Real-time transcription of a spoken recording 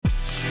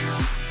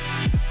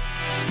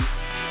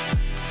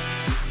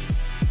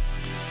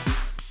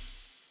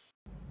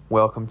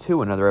Welcome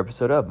to another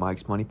episode of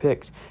Mike's Money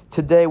Picks.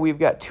 Today we've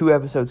got two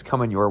episodes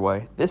coming your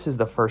way. This is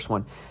the first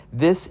one.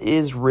 This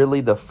is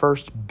really the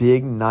first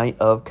big night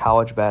of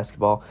college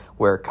basketball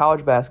where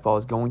college basketball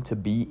is going to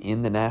be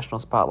in the national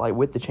spotlight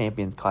with the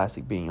Champions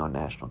Classic being on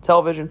national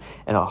television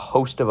and a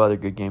host of other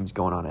good games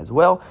going on as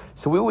well.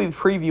 So we will be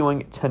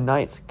previewing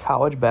tonight's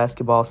college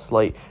basketball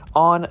slate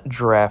on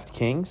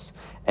DraftKings.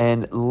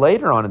 And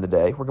later on in the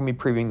day, we're going to be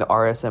previewing the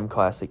RSM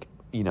Classic,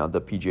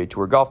 the PGA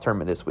Tour golf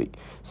tournament this week.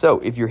 So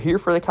if you're here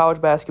for the college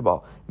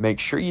basketball, make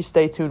sure you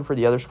stay tuned for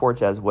the other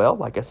sports as well.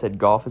 Like I said,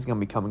 golf is going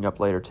to be coming up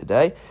later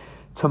today.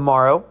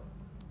 Tomorrow,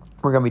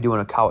 we're going to be doing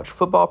a college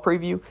football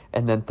preview,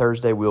 and then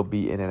Thursday we'll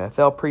be an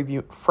NFL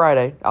preview.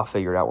 Friday, I'll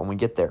figure it out when we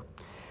get there.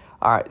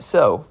 All right,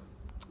 so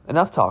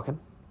enough talking.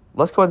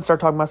 Let's go ahead and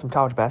start talking about some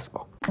college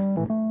basketball.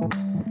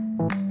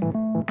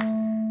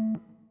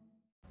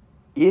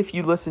 If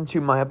you listened to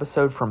my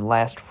episode from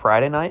last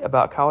Friday night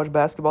about college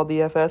basketball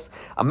DFS,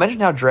 I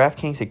mentioned how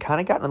DraftKings had kind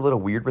of gotten a little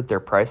weird with their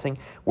pricing,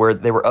 where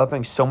they were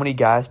upping so many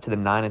guys to the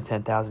 $9,000 and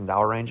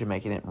 $10,000 range and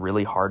making it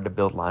really hard to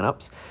build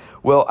lineups.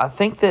 Well, I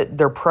think that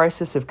their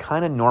prices have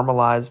kind of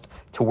normalized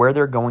to where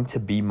they're going to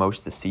be most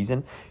of the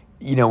season.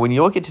 When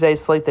you look at today's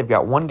slate, they've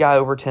got one guy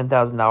over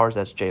 $10,000,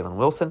 that's Jalen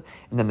Wilson,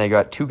 and then they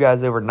got two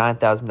guys over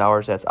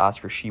 $9,000, that's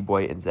Oscar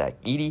Tshiebwe and Zach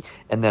Edey,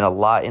 and then a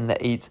lot in the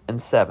 8s and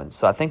 7s.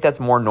 So I think that's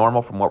more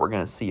normal from what we're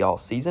going to see all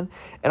season.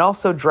 And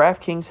also,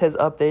 DraftKings has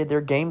updated their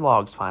game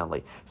logs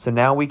finally. So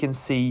now we can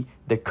see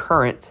the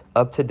current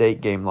up-to-date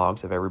game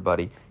logs of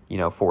everybody,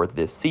 for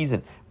this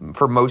season.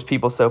 For most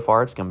people so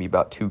far, it's going to be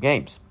about 2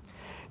 games.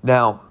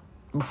 Now,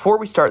 before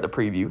we start the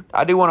preview,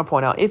 I do want to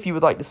point out, if you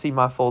would like to see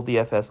my full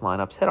DFS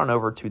lineups, head on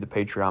over to the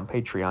Patreon,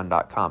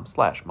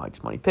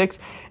 patreon.com/MikesMoneyPicks,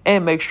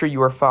 and make sure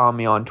you are following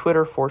me on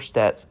Twitter for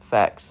stats,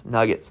 facts,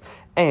 nuggets.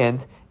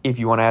 And if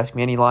you want to ask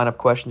me any lineup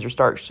questions or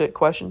start sit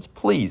questions,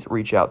 please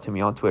reach out to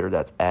me on Twitter.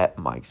 That's at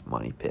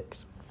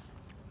MikesMoneyPicks.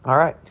 All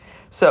right,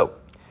 so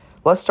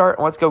let's start.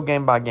 Let's go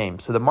game by game.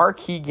 So the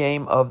marquee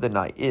game of the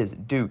night is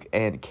Duke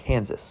and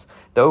Kansas.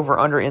 The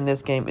over-under in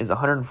this game is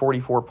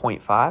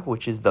 144.5,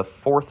 which is the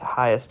 4th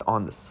highest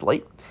on the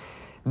slate.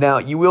 Now,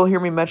 you will hear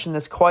me mention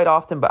this quite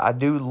often, but I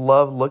do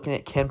love looking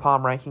at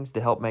KenPom rankings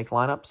to help make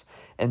lineups.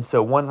 And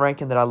so one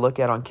ranking that I look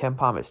at on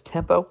KenPom is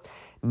tempo.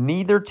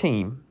 Neither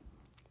team,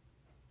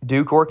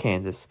 Duke or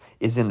Kansas,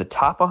 is in the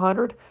top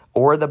 100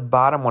 or the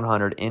bottom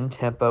 100 in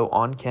tempo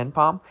on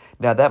KenPom.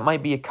 Now, that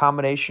might be a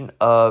combination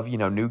of,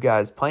 new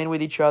guys playing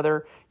with each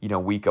other,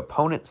 weak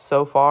opponents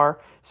so far.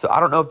 So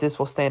I don't know if this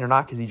will stand or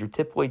not because these are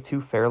typically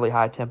two fairly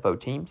high-tempo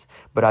teams,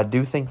 but I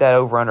do think that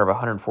over-under of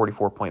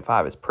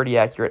 144.5 is pretty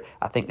accurate.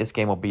 I think this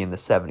game will be in the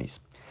 70s.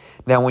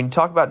 Now, when you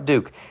talk about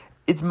Duke,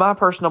 it's my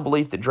personal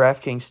belief that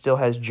DraftKings still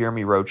has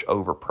Jeremy Roach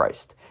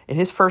overpriced. In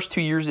his first 2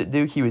 years at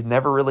Duke, he was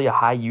never really a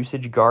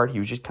high-usage guard. He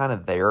was just kind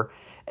of there,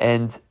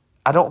 and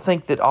I don't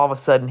think that all of a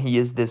sudden he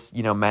is this,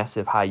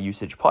 massive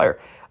high-usage player.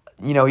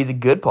 He's a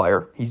good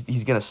player. He's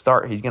going to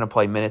start. He's going to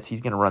play minutes.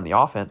 He's going to run the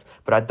offense.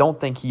 But I don't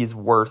think he is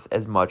worth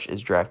as much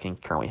as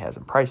DraftKings currently has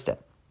him priced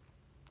at.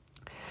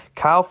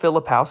 Kyle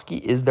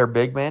Filipowski is their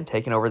big man,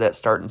 taking over that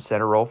start and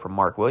center role from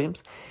Mark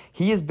Williams.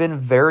 He has been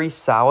very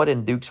solid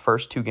in Duke's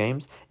first 2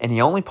 games, and he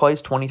only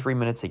plays 23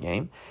 minutes a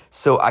game.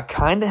 So I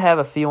kind of have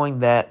a feeling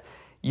that,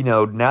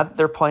 now that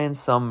they're playing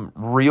some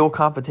real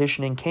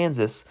competition in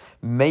Kansas,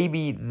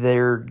 maybe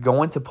they're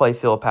going to play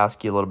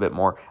Filipowski a little bit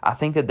more. I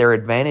think that their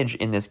advantage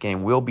in this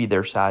game will be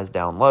their size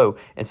down low,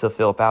 and so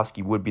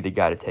Filipowski would be the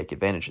guy to take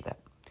advantage of that.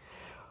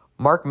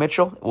 Mark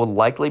Mitchell will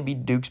likely be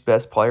Duke's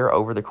best player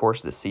over the course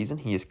of the season.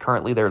 He is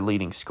currently their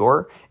leading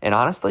scorer, and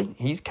honestly,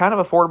 he's kind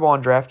of affordable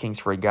on DraftKings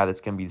for a guy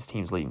that's going to be this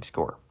team's leading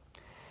scorer.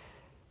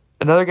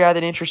 Another guy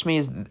that interests me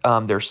is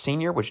their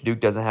senior, which Duke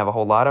doesn't have a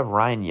whole lot of,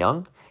 Ryan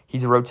Young.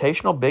 He's a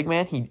rotational big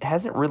man. He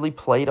hasn't really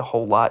played a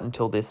whole lot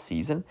until this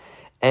season,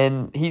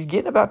 and he's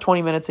getting about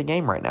 20 minutes a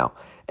game right now.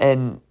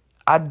 And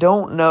I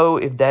don't know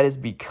if that is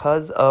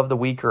because of the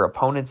weaker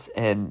opponents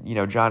and,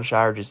 John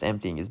Shire just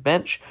emptying his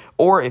bench,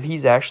 or if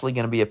he's actually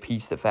going to be a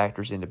piece that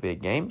factors into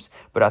big games.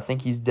 But I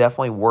think he's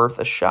definitely worth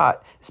a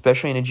shot,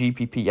 especially in a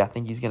GPP. I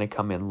think he's going to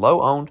come in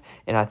low-owned,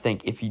 and I think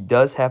if he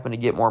does happen to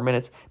get more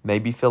minutes,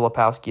 maybe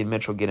Filipowski and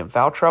Mitchell get in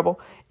foul trouble.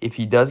 If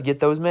he does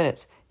get those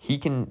minutes, he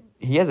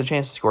has a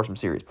chance to score some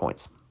serious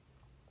points.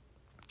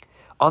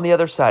 On the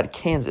other side,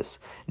 Kansas,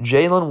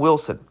 Jalen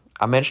Wilson.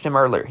 I mentioned him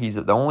earlier. He's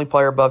the only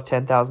player above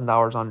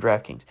 $10,000 on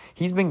DraftKings.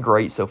 He's been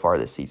great so far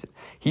this season.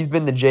 He's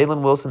been the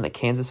Jalen Wilson that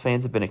Kansas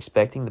fans have been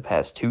expecting the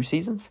past 2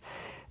 seasons.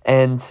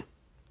 And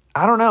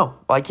I don't know.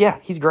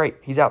 He's great.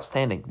 He's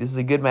outstanding. This is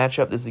a good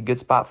matchup. This is a good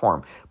spot for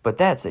him. But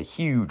that's a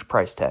huge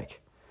price tag.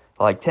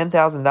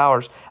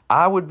 $10,000,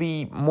 I would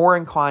be more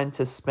inclined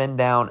to spend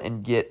down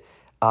and get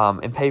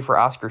and pay for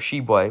Oscar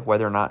Tshiebwe,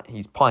 whether or not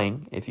he's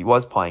playing, if he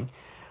was playing,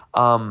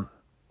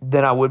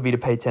 than I would be to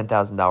pay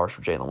 $10,000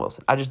 for Jalen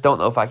Wilson. I just don't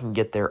know if I can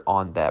get there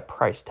on that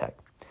price tag.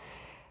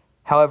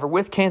 However,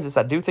 with Kansas,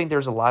 I do think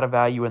there's a lot of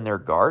value in their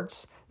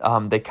guards.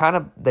 They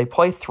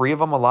play 3 of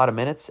them a lot of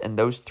minutes, and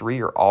those 3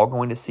 are all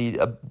going to see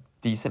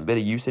decent bit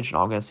of usage and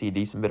all going to see a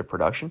decent bit of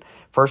production.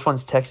 First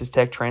one's Texas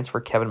Tech transfer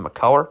Kevin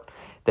McCullough.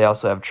 They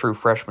also have true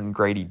freshman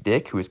Grady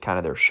Dick, who is kind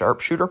of their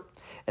sharpshooter.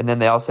 And then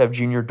they also have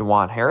junior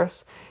DeJuan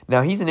Harris.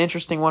 Now, he's an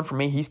interesting one for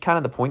me. He's kind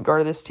of the point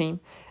guard of this team.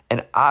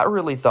 And I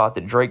really thought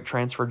that Drake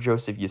transfer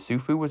Joseph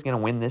Yusufu was going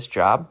to win this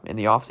job in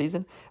the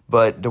offseason,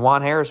 but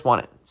DeJuan Harris won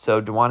it. So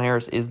DeJuan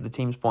Harris is the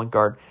team's point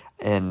guard,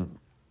 and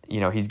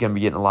he's going to be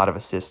getting a lot of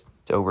assists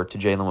over to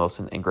Jalen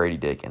Wilson and Grady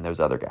Dick and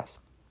those other guys.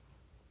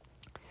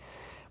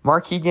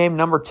 Marquee game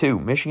number 2,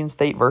 Michigan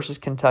State versus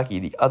Kentucky,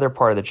 the other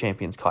part of the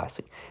Champions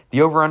Classic.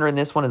 The over-under in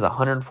this one is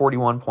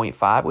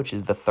 141.5, which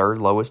is the third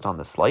lowest on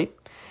the slate.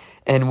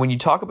 And when you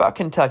talk about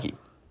Kentucky,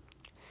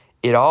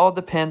 it all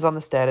depends on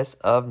the status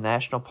of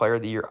National Player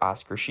of the Year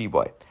Oscar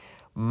Tshiebwe.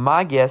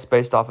 My guess,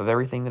 based off of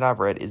everything that I've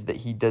read, is that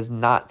he does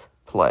not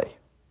play.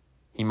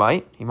 He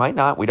might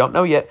not. We don't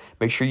know yet.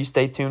 Make sure you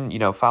stay tuned.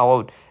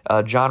 Follow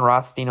John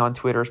Rothstein on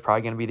Twitter. Is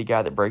probably going to be the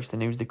guy that breaks the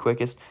news the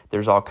quickest.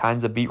 There's all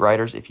kinds of beat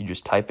writers. If you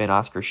just type in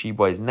Oscar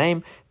Tshiebwe's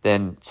name,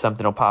 then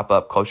something will pop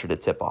up closer to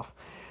tip-off.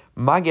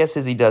 My guess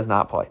is he does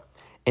not play.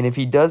 And if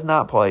he does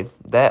not play,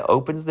 that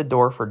opens the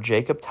door for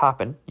Jacob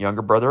Toppin,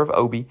 younger brother of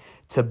Obi,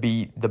 to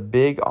be the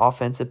big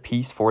offensive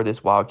piece for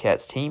this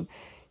Wildcats team.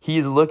 He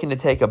is looking to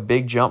take a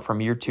big jump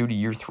from year 2 to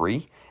year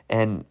 3,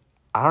 and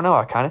I don't know,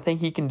 I kind of think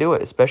he can do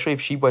it, especially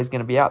if Tshiebwe is going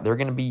to be out. They're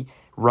going to be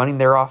running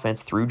their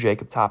offense through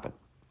Jacob Toppin.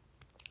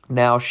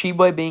 Now,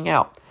 Tshiebwe being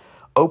out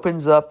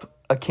opens up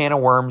a can of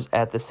worms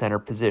at the center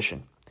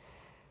position.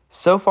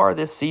 So far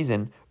this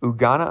season,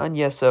 Ugonna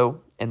Onyeso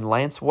and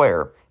Lance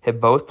Ware have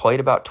both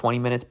played about 20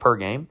 minutes per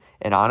game,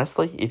 and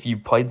honestly, if you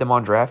played them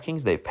on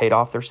DraftKings, they've paid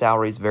off their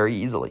salaries very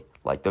easily.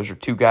 Like, those are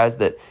two guys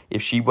that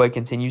if Tshiebwe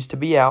continues to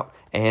be out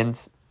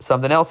and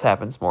something else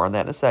happens, more on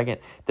that in a second,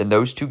 then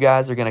those two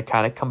guys are going to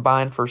kind of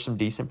combine for some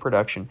decent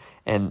production,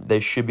 and they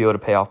should be able to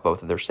pay off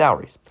both of their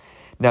salaries.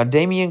 Now,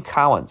 Damian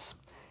Collins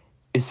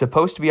is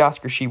supposed to be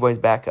Oscar Tshiebwe's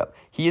backup.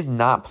 He has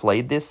not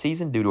played this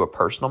season due to a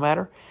personal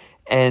matter,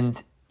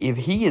 and if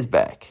he is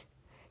back,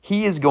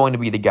 he is going to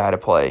be the guy to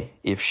play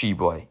if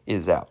Tshiebwe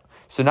is out.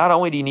 So not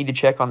only do you need to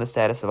check on the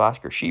status of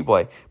Oscar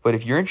Tshiebwe, but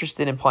if you're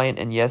interested in playing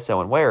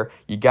Onyeso and Ware,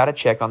 you got to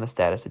check on the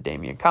status of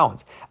Damian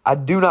Collins. I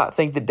do not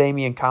think that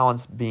Damian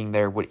Collins being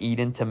there would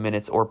eat into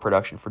minutes or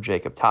production for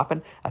Jacob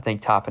Toppin. I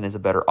think Toppin is a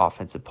better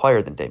offensive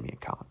player than Damian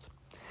Collins.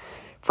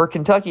 For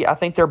Kentucky, I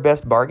think their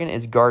best bargain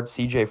is guard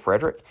C.J.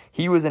 Frederick.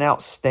 He was an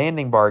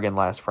outstanding bargain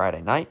last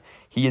Friday night.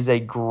 He is a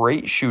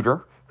great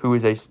shooter who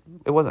is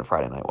it wasn't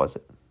Friday night, was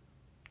it?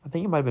 I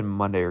think it might have been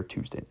Monday or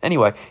Tuesday.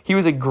 Anyway, he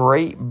was a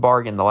great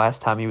bargain the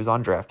last time he was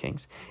on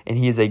DraftKings, and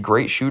he is a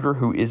great shooter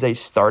who is a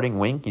starting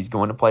wing. He's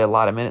going to play a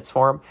lot of minutes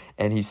for him,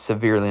 and he's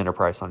severely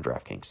underpriced on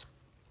DraftKings.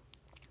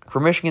 For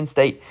Michigan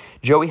State,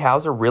 Joey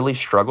Hauser really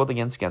struggled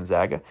against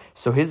Gonzaga,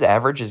 so his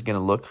average is going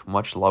to look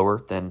much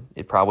lower than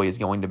it probably is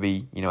going to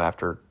be,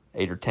 after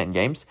 8 or 10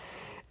 games.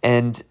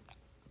 And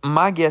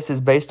my guess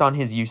is based on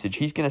his usage,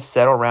 he's going to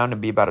settle around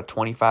and be about a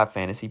 25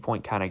 fantasy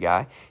point kind of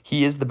guy.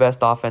 He is the best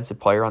offensive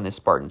player on this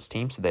Spartans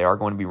team, so they are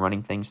going to be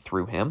running things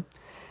through him.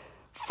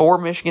 For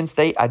Michigan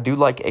State, I do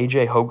like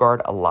A.J.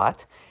 Hoggard a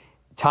lot.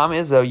 Tom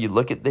Izzo, you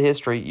look at the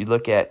history, you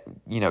look at,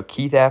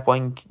 Keith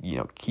Appling,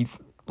 Keith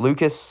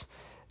Lucas,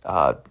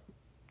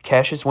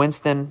 Cassius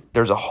Winston.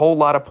 There's a whole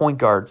lot of point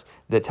guards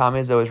that Tom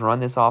Izzo has run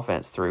this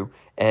offense through,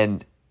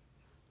 and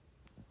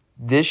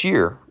this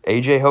year,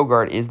 A.J.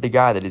 Hoggard is the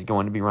guy that is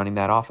going to be running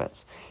that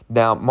offense.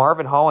 Now,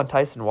 Marvin Hall and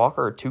Tyson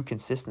Walker are two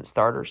consistent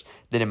starters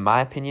that, in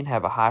my opinion,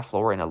 have a high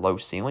floor and a low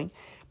ceiling.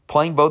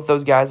 Playing both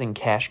those guys in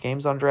cash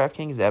games on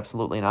DraftKings is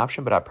absolutely an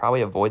option, but I'd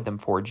probably avoid them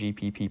for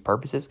GPP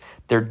purposes.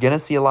 They're going to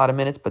see a lot of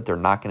minutes, but they're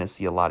not going to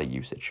see a lot of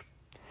usage.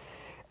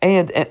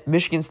 And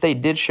Michigan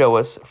State did show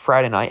us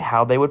Friday night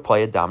how they would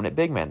play a dominant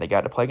big man. They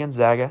got to play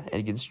Gonzaga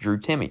against Drew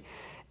Timme.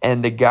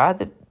 And the guy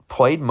that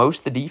played most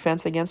of the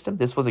defense against him,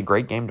 this was a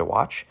great game to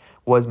watch,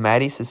 was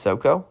Mady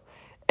Sissoko.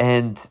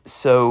 And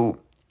so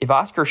if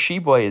Oscar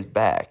Tshiebwe is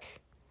back,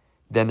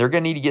 then they're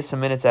going to need to get some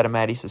minutes out of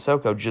Mady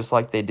Sissoko, just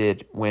like they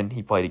did when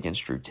he played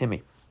against Drew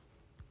Timme.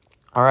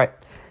 All right,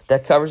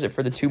 that covers it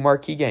for the two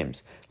marquee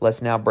games.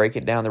 Let's now break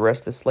it down the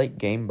rest of the slate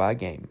game by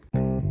game.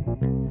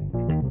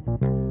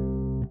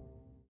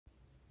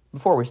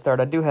 Before we start,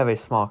 I do have a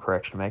small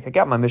correction to make. I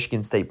got my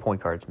Michigan State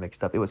point guards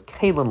mixed up. It was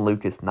Kalen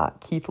Lucas, not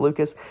Keith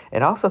Lucas,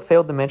 and I also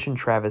failed to mention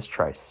Travis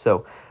Trice.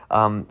 So,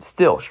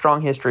 still,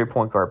 strong history of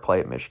point guard play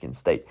at Michigan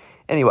State.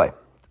 Anyway,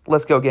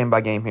 let's go game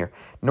by game here.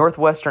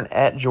 Northwestern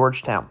at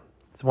Georgetown.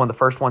 It's one of the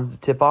first ones to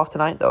tip off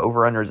tonight. The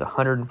over-under is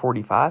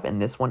 145,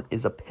 and this one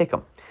is a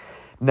pick'em.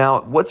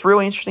 Now, what's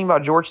really interesting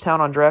about Georgetown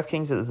on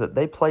DraftKings is that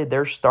they played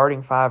their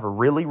starting five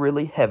really,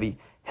 really heavy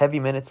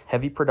minutes,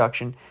 heavy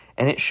production,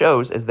 and it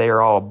shows as they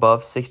are all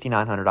above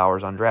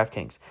 $6,900 on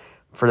DraftKings.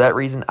 For that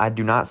reason, I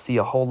do not see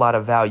a whole lot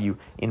of value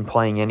in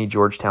playing any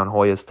Georgetown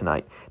Hoyas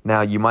tonight.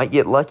 Now, you might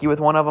get lucky with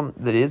one of them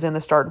that is in the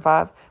starting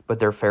five, but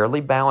they're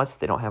fairly balanced.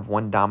 They don't have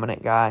one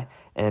dominant guy,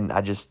 and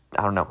I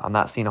don't know. I'm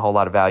not seeing a whole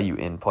lot of value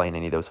in playing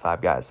any of those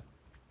five guys.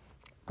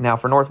 Now,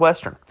 for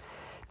Northwestern,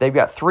 they've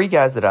got three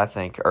guys that I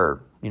think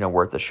are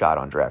worth a shot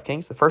on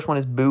DraftKings. The first one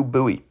is Boo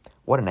Buie.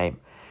 What a name.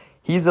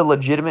 He's a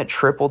legitimate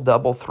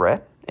triple-double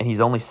threat, and he's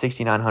only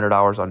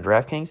 $6,900 on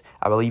DraftKings.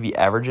 I believe he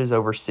averages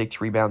over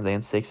 6 rebounds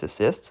and 6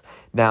 assists.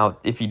 Now,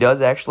 if he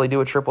does actually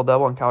do a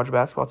triple-double in college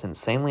basketball, it's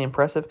insanely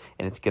impressive,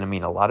 and it's going to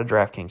mean a lot of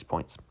DraftKings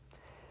points.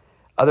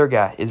 Other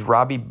guy is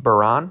Robbie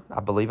Baran. I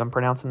believe I'm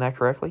pronouncing that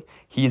correctly.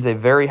 He is a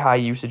very high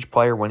usage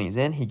player when he's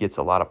in. He gets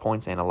a lot of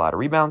points and a lot of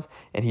rebounds,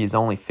 and he is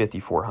only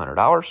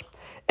 $5,400.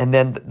 And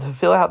then to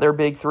fill out their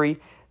big three,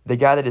 the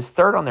guy that is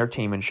third on their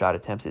team in shot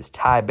attempts is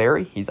Ty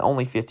Berry. He's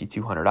only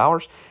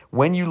 $5,200.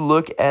 When you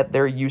look at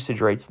their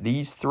usage rates,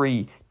 these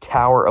three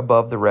tower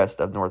above the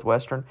rest of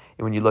Northwestern.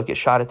 And when you look at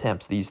shot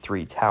attempts, these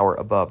three tower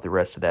above the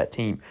rest of that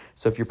team.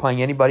 So if you're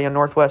playing anybody on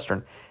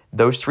Northwestern,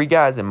 those three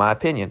guys, in my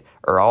opinion,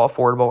 are all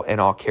affordable and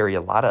all carry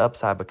a lot of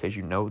upside because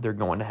they're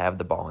going to have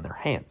the ball in their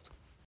hands.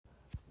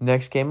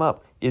 Next game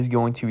up is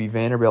going to be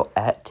Vanderbilt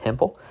at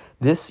Temple.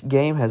 This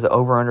game has an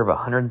over-under of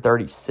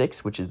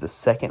 136, which is the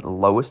second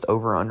lowest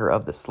over-under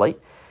of the slate.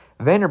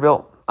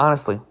 Vanderbilt,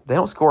 honestly, they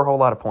don't score a whole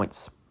lot of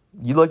points.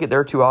 You look at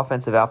their two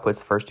offensive outputs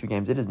the first two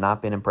games, it has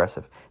not been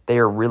impressive. They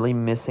are really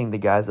missing the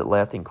guys that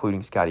left,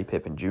 including Scottie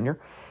Pippen Jr.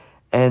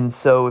 And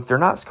so if they're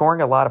not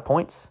scoring a lot of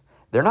points,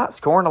 they're not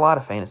scoring a lot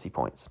of fantasy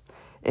points.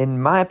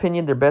 In my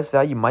opinion, their best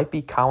value might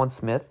be Colin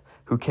Smith,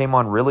 who came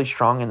on really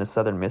strong in the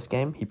Southern Miss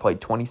game. He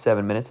played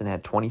 27 minutes and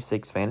had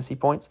 26 fantasy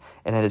points.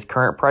 And at his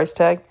current price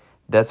tag,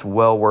 that's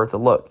well worth a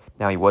look.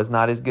 Now, he was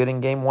not as good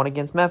in game one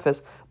against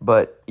Memphis,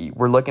 but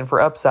we're looking for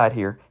upside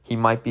here. He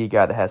might be a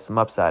guy that has some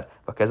upside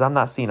because I'm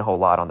not seeing a whole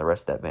lot on the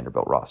rest of that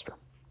Vanderbilt roster.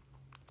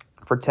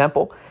 For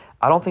Temple,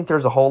 I don't think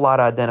there's a whole lot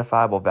of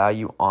identifiable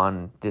value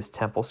on this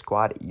Temple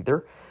squad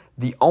either.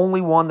 The only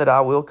one that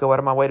I will go out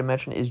of my way to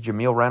mention is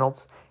Jameel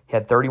Reynolds. He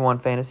had 31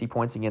 fantasy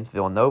points against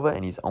Villanova,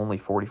 and he's only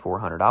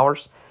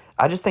 $4,400.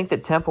 I just think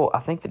that I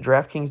think that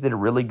DraftKings did a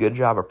really good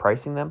job of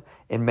pricing them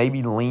and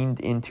maybe leaned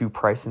into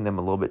pricing them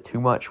a little bit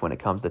too much when it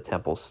comes to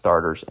Temple's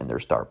starters and their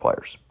star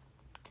players.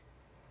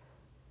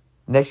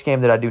 Next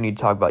game that I do need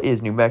to talk about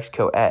is New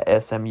Mexico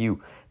at SMU.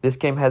 This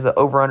game has an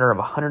over-under of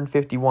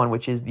 151,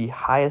 which is the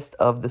highest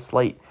of the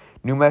slate.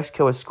 New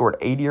Mexico has scored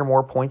 80 or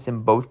more points in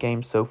both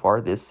games so far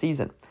this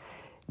season.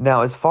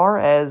 Now, as far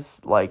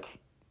as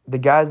the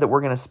guys that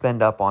we're going to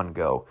spend up on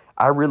go,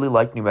 I really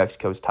like New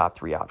Mexico's top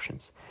three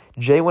options.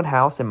 Jalen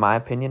House, in my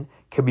opinion,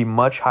 could be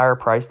much higher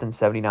priced than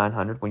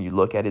 $7,900 when you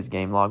look at his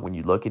game log, when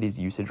you look at his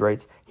usage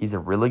rates. He's a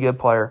really good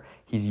player.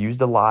 He's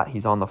used a lot.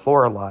 He's on the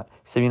floor a lot.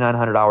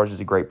 $7,900 is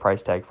a great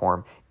price tag for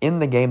him in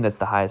the game that's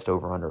the highest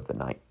over-under of the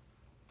night.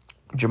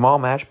 Jamal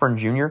Mashburn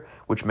Jr.,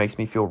 which makes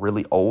me feel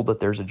really old that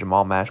there's a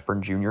Jamal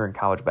Mashburn Jr. in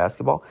college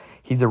basketball.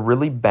 He's a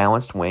really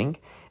balanced wing.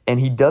 And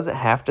he doesn't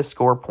have to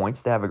score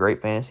points to have a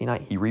great fantasy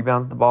night. He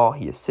rebounds the ball,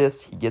 he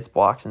assists, he gets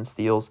blocks and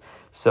steals.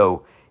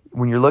 So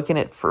when you're looking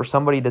at for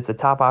somebody that's a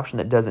top option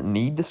that doesn't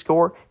need to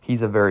score,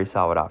 he's a very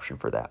solid option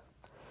for that.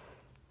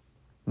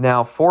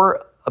 Now,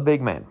 for a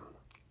big man,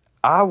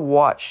 I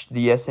watched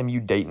the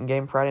SMU Dayton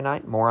game Friday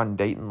night. More on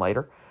Dayton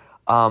later.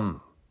 And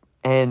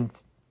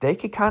they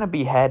could kind of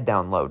be had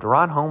down low.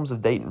 Deron Holmes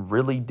of Dayton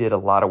really did a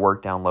lot of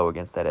work down low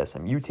against that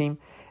SMU team.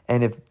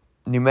 And if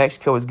New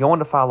Mexico is going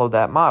to follow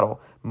that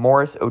model,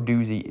 Morris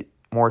Udeze,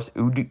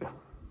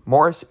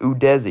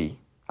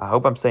 I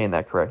hope I'm saying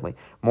that correctly.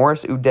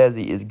 Morris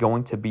Udeze is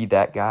going to be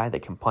that guy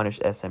that can punish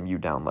SMU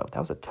down low. That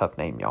was a tough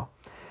name, y'all.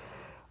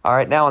 All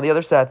right, now on the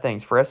other side of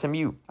things, for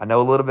SMU, I know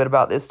a little bit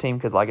about this team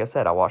because, like I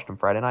said, I watched them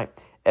Friday night.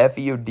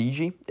 Efe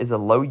Odiji is a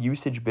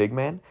low-usage big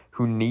man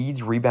who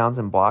needs rebounds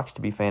and blocks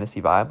to be fantasy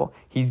viable.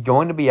 He's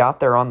going to be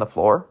out there on the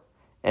floor,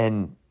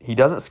 and he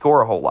doesn't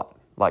score a whole lot,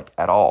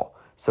 at all.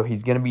 So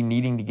he's going to be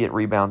needing to get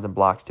rebounds and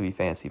blocks to be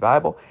fantasy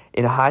viable.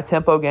 In a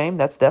high-tempo game,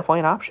 that's definitely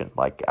an option.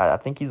 I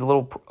think he's a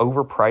little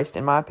overpriced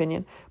in my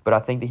opinion, but I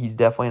think that he's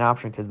definitely an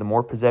option because the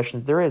more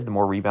possessions there is, the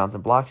more rebounds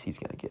and blocks he's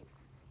going to get.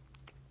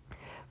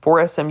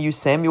 For SMU,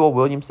 Samuel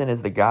Williamson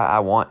is the guy I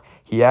want.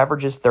 He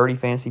averages 30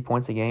 fantasy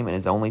points a game and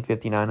is only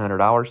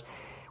 $5,900.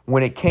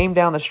 When it came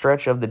down the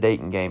stretch of the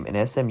Dayton game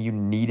and SMU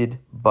needed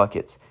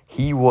buckets,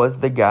 he was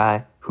the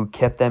guy who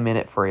kept them in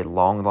it for a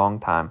long, long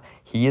time.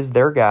 He is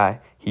their guy.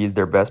 He is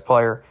their best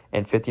player,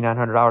 and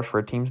 $5,900 for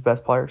a team's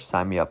best player,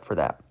 sign me up for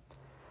that.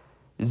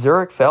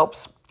 Zurich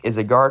Phelps is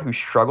a guard who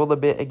struggled a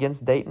bit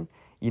against Dayton.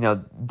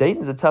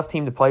 Dayton's a tough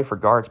team to play for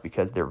guards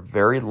because they're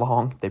very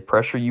long. They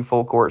pressure you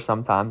full court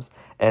sometimes,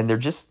 and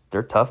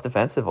they're tough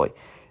defensively.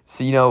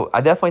 So,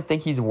 I definitely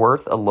think he's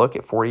worth a look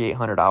at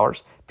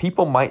 $4,800.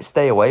 People might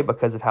stay away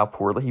because of how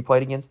poorly he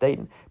played against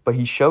Dayton, but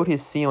he showed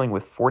his ceiling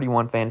with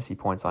 41 fantasy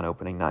points on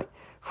opening night.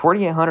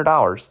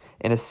 $4,800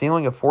 and a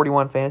ceiling of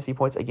 41 fantasy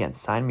points. Again,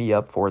 sign me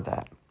up for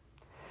that.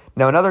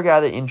 Now, another guy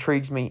that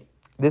intrigues me,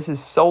 this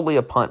is solely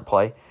a punt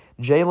play.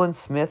 Jalen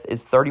Smith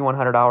is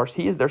 $3,100.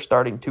 He is their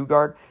starting two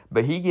guard,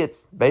 but he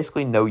gets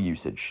basically no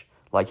usage.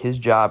 His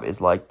job is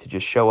to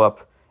just show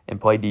up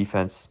and play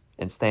defense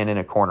and stand in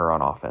a corner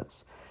on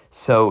offense.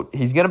 So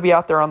he's going to be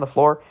out there on the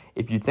floor.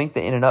 If you think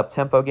that in an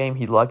up-tempo game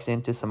he lucks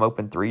into some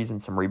open threes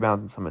and some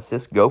rebounds and some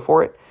assists, go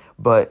for it.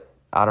 But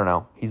I don't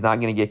know. He's not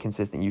going to get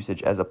consistent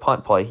usage. As a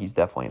punt play, he's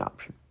definitely an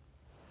option.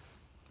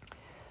 A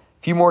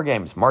few more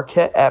games.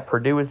 Marquette at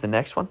Purdue is the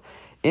next one.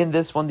 In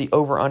this one, the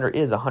over-under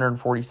is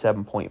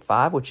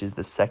 147.5, which is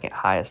the second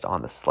highest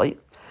on the slate.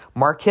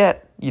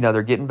 Marquette,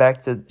 they're getting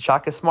back to –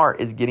 Shaka Smart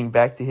is getting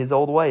back to his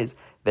old ways.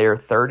 They are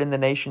third in the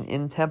nation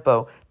in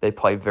tempo. They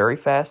play very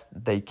fast.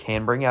 They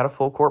can bring out a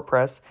full court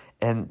press,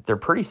 and they're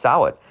pretty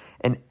solid.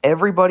 And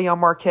everybody on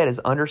Marquette is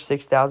under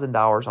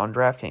 $6,000 on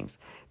DraftKings.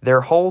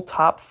 Their whole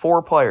top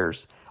 4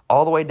 players,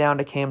 all the way down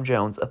to Cam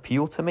Jones,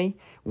 appeal to me.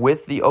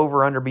 With the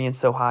over-under being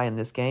so high in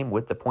this game,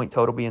 with the point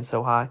total being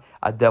so high,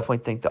 I definitely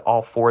think that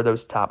all 4 of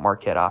those top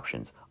Marquette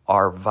options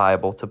are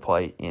viable to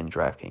play in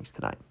DraftKings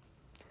tonight.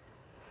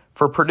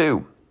 For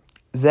Purdue,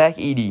 Zach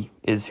Edey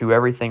is who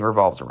everything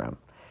revolves around.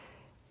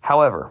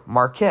 However,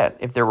 Marquette,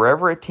 if there were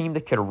ever a team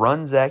that could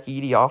run Zach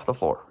Edey off the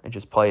floor and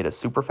just play at a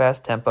super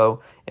fast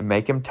tempo and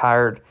make him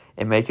tired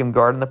and make him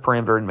guard in the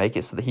perimeter and make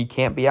it so that he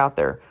can't be out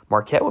there,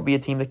 Marquette would be a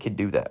team that could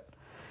do that.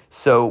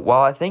 So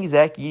while I think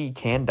Zach Edey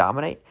can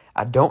dominate,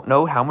 I don't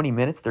know how many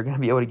minutes they're going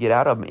to be able to get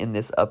out of him in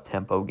this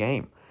up-tempo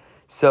game.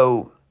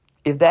 So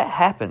if that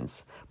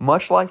happens,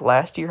 much like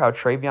last year how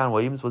Travion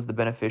Williams was the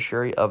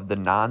beneficiary of the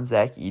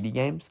non-Zach Edey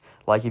games,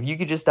 like if you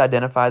could just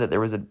identify that there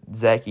was a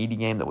Zach Edey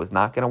game that was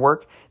not going to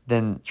work,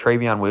 then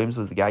Travion Williams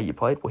was the guy you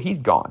played. Well, he's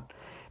gone.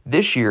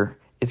 This year,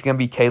 it's going to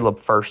be Caleb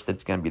First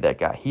that's going to be that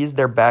guy. He is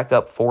their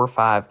backup 4 or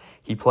 5.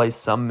 He plays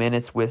some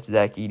minutes with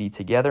Zach Edey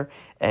together,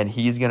 and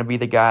he's going to be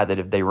the guy that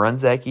if they run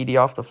Zach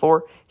Edey off the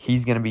floor,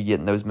 he's going to be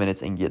getting those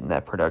minutes and getting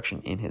that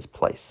production in his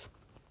place.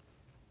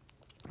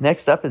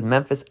 Next up is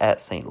Memphis at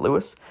St.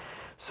 Louis.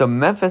 So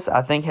Memphis,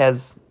 I think,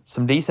 has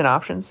some decent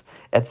options.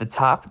 At the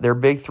top, their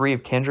big 3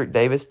 of Kendrick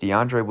Davis,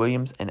 DeAndre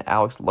Williams, and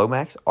Alex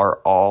Lomax are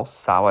all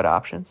solid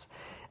options.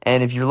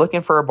 And if you're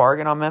looking for a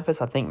bargain on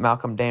Memphis, I think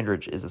Malcolm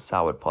Dandridge is a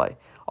solid play.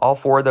 All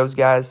 4 of those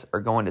guys are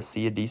going to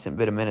see a decent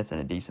bit of minutes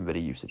and a decent bit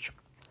of usage.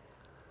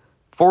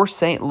 For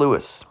St.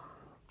 Louis,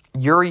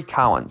 Yuri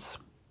Collins,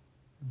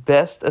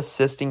 best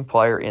assisting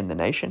player in the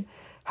nation.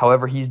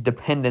 However, he's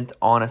dependent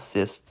on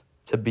assists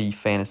to be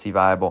fantasy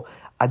viable.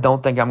 I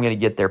don't think I'm going to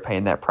get there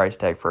paying that price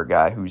tag for a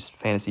guy whose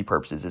fantasy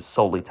purposes is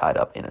solely tied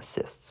up in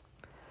assists.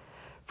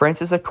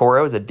 Francis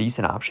Okoro is a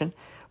decent option,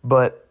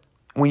 but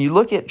when you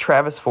look at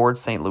Travis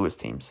Ford's St. Louis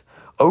teams,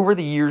 over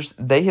the years,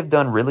 they have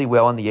done really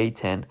well in the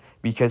A-10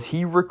 because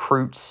he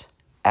recruits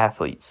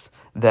athletes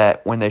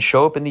that when they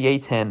show up in the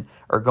A-10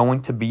 are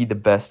going to be the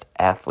best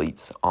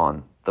athletes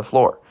on the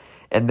floor.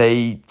 And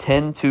they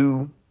tend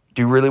to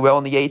do really well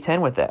in the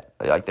A-10 with that.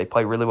 Like they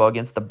play really well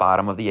against the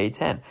bottom of the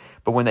A-10.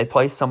 But when they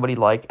play somebody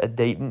like a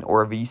Dayton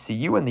or a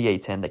VCU in the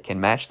A-10 that can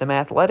match them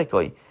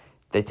athletically,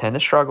 they tend to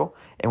struggle.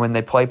 And when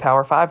they play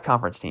Power 5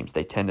 conference teams,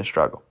 they tend to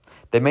struggle.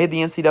 They made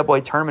the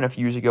NCAA tournament a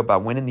few years ago by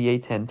winning the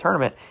A-10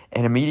 tournament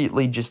and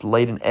immediately just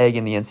laid an egg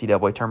in the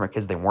NCAA tournament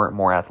because they weren't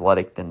more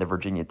athletic than the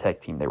Virginia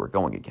Tech team they were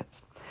going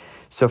against.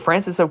 So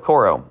Francis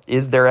Okoro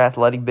is their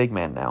athletic big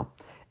man now,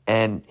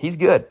 and he's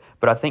good,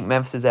 but I think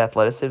Memphis'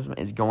 athleticism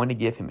is going to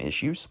give him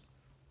issues.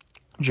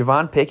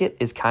 Javon Pickett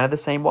is kind of the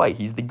same way.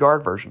 He's the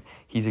guard version.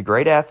 He's a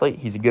great athlete.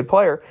 He's a good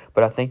player,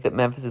 but I think that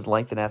Memphis'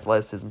 length and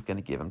athleticism is going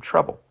to give him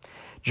trouble.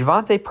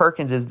 Javonte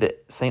Perkins is the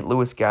St.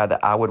 Louis guy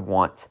that I would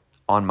want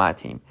on my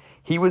team.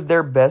 He was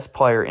their best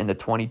player in the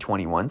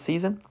 2021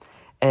 season,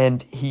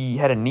 and he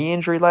had a knee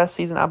injury last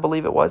season, I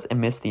believe it was,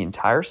 and missed the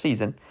entire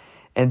season.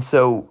 And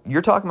so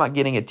you're talking about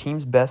getting a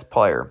team's best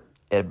player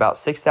at about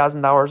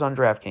 $6,000 on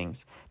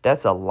DraftKings.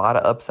 That's a lot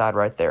of upside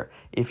right there.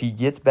 If he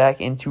gets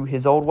back into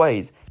his old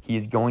ways, he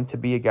is going to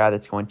be a guy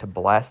that's going to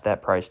blast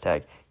that price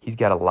tag. He's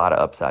got a lot of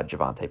upside,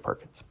 Javonte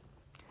Perkins.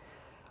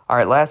 All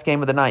right, last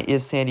game of the night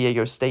is San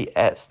Diego State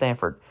at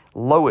Stanford.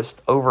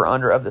 Lowest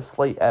over-under of the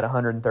slate at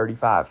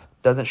 135.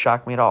 Doesn't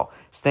shock me at all.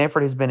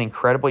 Stanford has been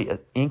incredibly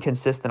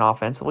inconsistent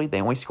offensively.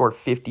 They only scored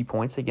 50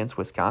 points against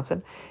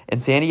Wisconsin.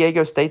 And San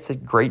Diego State's a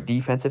great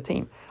defensive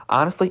team.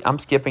 Honestly, I'm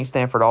skipping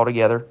Stanford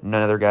altogether.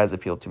 None of their guys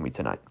appealed to me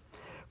tonight.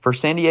 For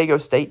San Diego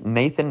State,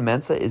 Nathan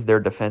Mensah is their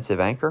defensive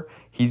anchor.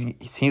 He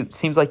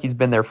seems like he's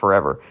been there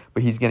forever,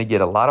 but he's going to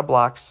get a lot of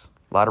blocks,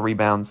 a lot of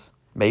rebounds,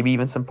 maybe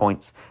even some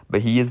points,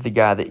 but he is the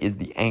guy that is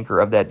the anchor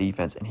of that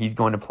defense, and he's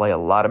going to play a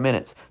lot of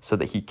minutes so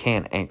that he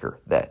can anchor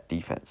that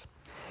defense.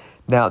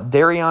 Now,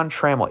 Darion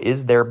Trammell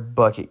is their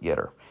bucket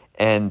getter,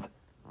 and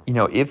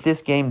if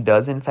this game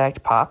does in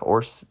fact pop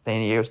or San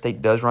Diego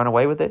State does run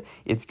away with it,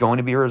 it's going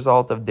to be a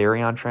result of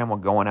Darion Trammell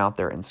going out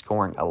there and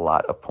scoring a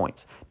lot of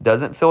points.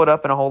 Doesn't fill it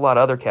up in a whole lot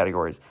of other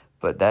categories,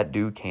 but that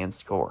dude can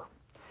score.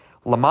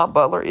 Lamont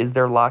Butler is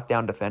their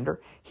lockdown defender.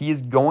 He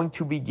is going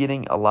to be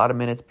getting a lot of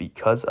minutes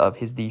because of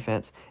his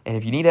defense. And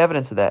if you need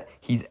evidence of that,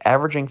 he's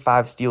averaging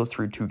 5 steals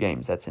through 2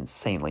 games. That's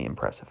insanely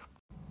impressive.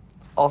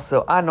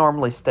 Also, I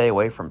normally stay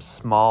away from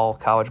small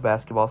college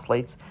basketball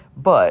slates,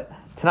 but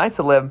tonight's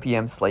 11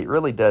 p.m. slate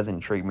really does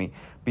intrigue me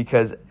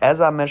because,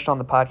 as I mentioned on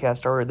the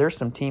podcast earlier, there's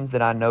some teams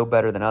that I know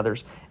better than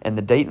others, and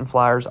the Dayton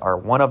Flyers are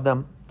one of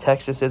them.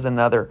 Texas is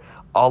another.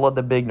 All of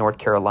the big North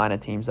Carolina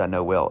teams I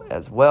know well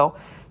as well.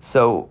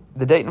 So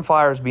the Dayton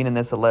Flyers being in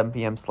this 11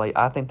 p.m. slate,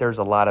 I think there's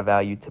a lot of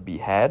value to be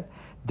had.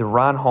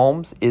 Deron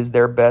Holmes is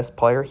their best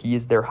player. He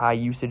is their high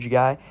usage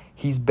guy.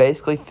 He's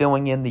basically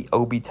filling in the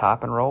Obi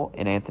Toppin role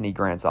in Anthony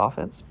Grant's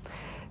offense.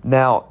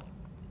 Now,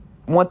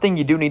 one thing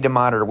you do need to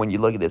monitor when you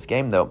look at this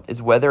game, though,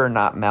 is whether or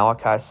not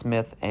Malachi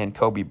Smith and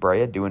Kobe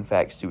Brea do in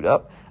fact suit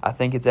up. I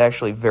think it's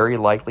actually very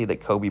likely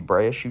that Kobe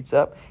Brea shoots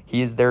up.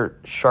 He is their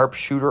sharp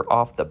shooter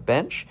off the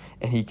bench,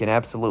 and he can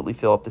absolutely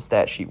fill up the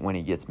stat sheet when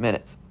he gets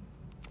minutes.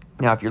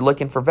 Now, if you're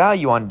looking for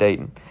value on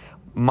Dayton,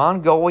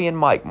 Mongolian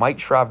Mike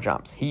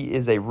Shravjumps, he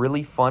is a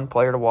really fun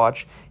player to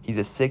watch. He's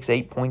a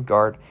 6'8" point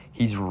guard.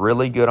 He's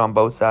really good on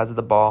both sides of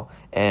the ball,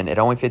 and at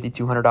only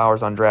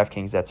 $5,200 on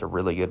DraftKings, that's a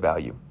really good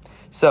value.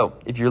 So,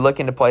 if you're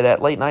looking to play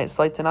that late night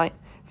slate tonight,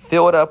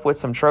 fill it up with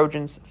some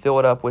Trojans, fill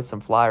it up with some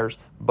Flyers.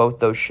 Both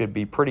those should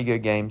be pretty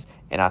good games,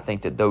 and I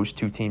think that those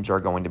two teams are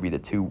going to be the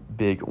two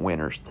big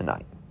winners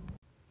tonight.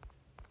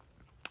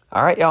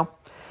 All right, y'all.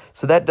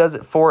 So that does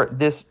it for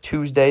this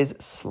Tuesday's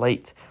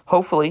slate.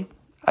 Hopefully,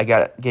 I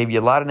gave you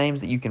a lot of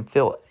names that you can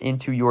fill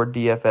into your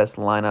DFS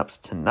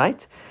lineups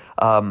tonight.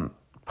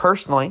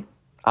 Personally,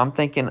 I'm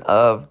thinking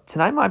of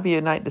tonight might be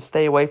a night to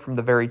stay away from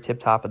the very tip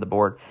top of the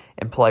board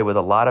and play with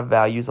a lot of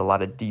values, a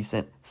lot of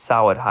decent,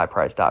 solid,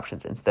 high-priced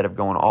options instead of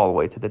going all the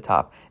way to the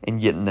top and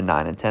getting the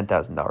 $9,000 and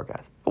 $10,000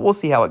 guys. But we'll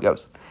see how it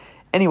goes.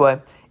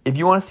 Anyway, if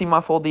you want to see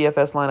my full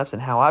DFS lineups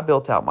and how I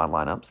built out my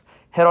lineups,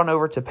 head on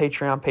over to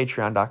Patreon,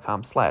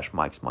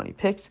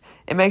 patreon.com/MikesMoneyPicks,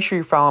 and make sure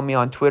you're following me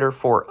on Twitter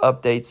for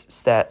updates,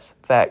 stats,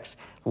 facts,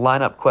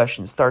 lineup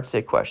questions,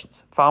 start-sit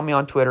questions. Follow me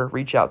on Twitter.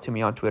 Reach out to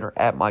me on Twitter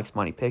at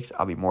MikesMoneyPicks.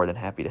 I'll be more than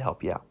happy to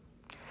help you out.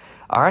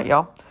 All right,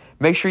 y'all.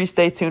 Make sure you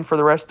stay tuned for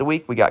the rest of the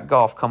week. We got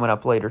golf coming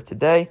up later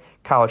today,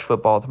 college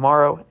football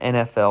tomorrow,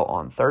 NFL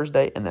on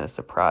Thursday, and then a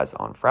surprise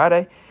on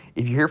Friday.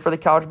 If you're here for the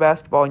college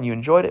basketball and you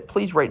enjoyed it,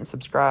 please rate and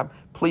subscribe.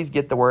 Please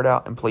get the word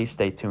out, and please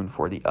stay tuned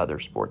for the other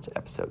sports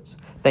episodes.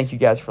 Thank you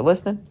guys for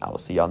listening. I will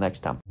see y'all next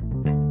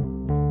time.